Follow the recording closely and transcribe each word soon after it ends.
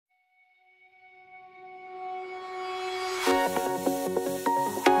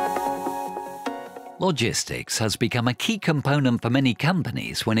Logistics has become a key component for many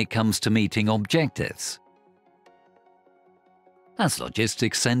companies when it comes to meeting objectives. As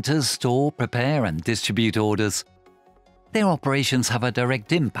logistics centers store, prepare and distribute orders, their operations have a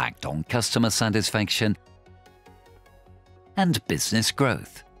direct impact on customer satisfaction and business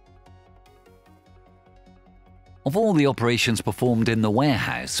growth. Of all the operations performed in the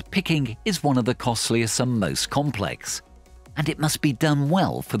warehouse, picking is one of the costliest and most complex, and it must be done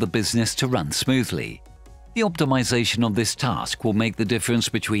well for the business to run smoothly. The optimization of this task will make the difference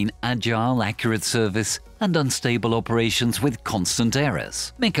between agile, accurate service and unstable operations with constant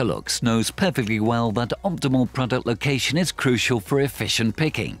errors. Mecalux knows perfectly well that optimal product location is crucial for efficient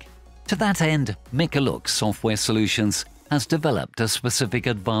picking. To that end, Mecalux Software Solutions has developed a specific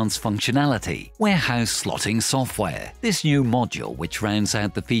advanced functionality, warehouse slotting software. This new module, which rounds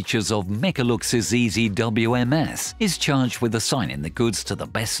out the features of Mecalux's easy WMS, is charged with assigning the goods to the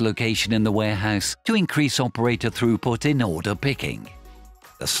best location in the warehouse to increase operator throughput in order picking.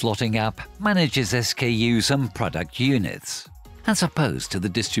 The slotting app manages SKUs and product units, as opposed to the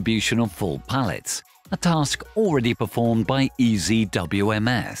distribution of full pallets, a task already performed by easy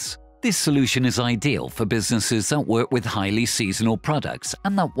WMS. This solution is ideal for businesses that work with highly seasonal products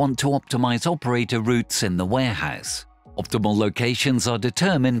and that want to optimize operator routes in the warehouse. Optimal locations are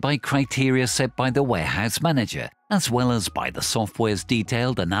determined by criteria set by the warehouse manager, as well as by the software's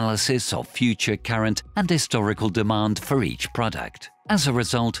detailed analysis of future, current, and historical demand for each product. As a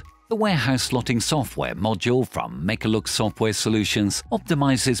result, the warehouse slotting software module from Mecalux Software Solutions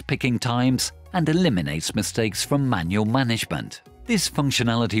optimizes picking times and eliminates mistakes from manual management. This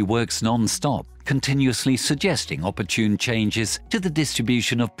functionality works non-stop, continuously suggesting opportune changes to the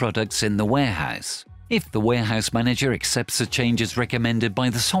distribution of products in the warehouse. If the warehouse manager accepts the changes recommended by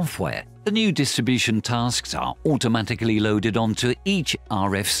the software, the new distribution tasks are automatically loaded onto each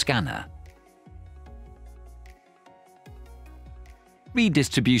RF scanner.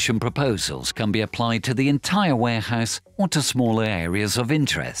 Redistribution proposals can be applied to the entire warehouse or to smaller areas of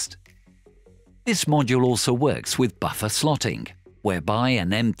interest. This module also works with buffer slotting, whereby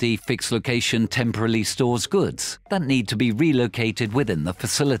an empty fixed location temporarily stores goods that need to be relocated within the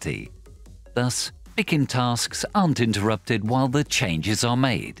facility. Thus, picking tasks aren't interrupted while the changes are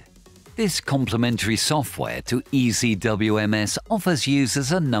made. This complementary software to easy WMS offers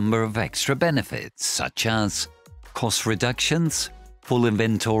users a number of extra benefits, such as cost reductions, full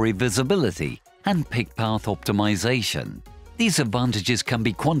inventory visibility, and pick path optimization. These advantages can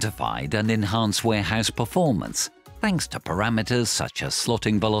be quantified and enhance warehouse performance, thanks to parameters such as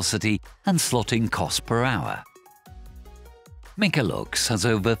slotting velocity and slotting cost per hour. Mecalux has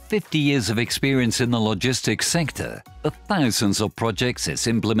over 50 years of experience in the logistics sector. The thousands of projects it's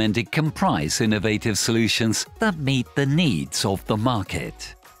implemented comprise innovative solutions that meet the needs of the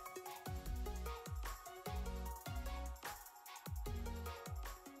market.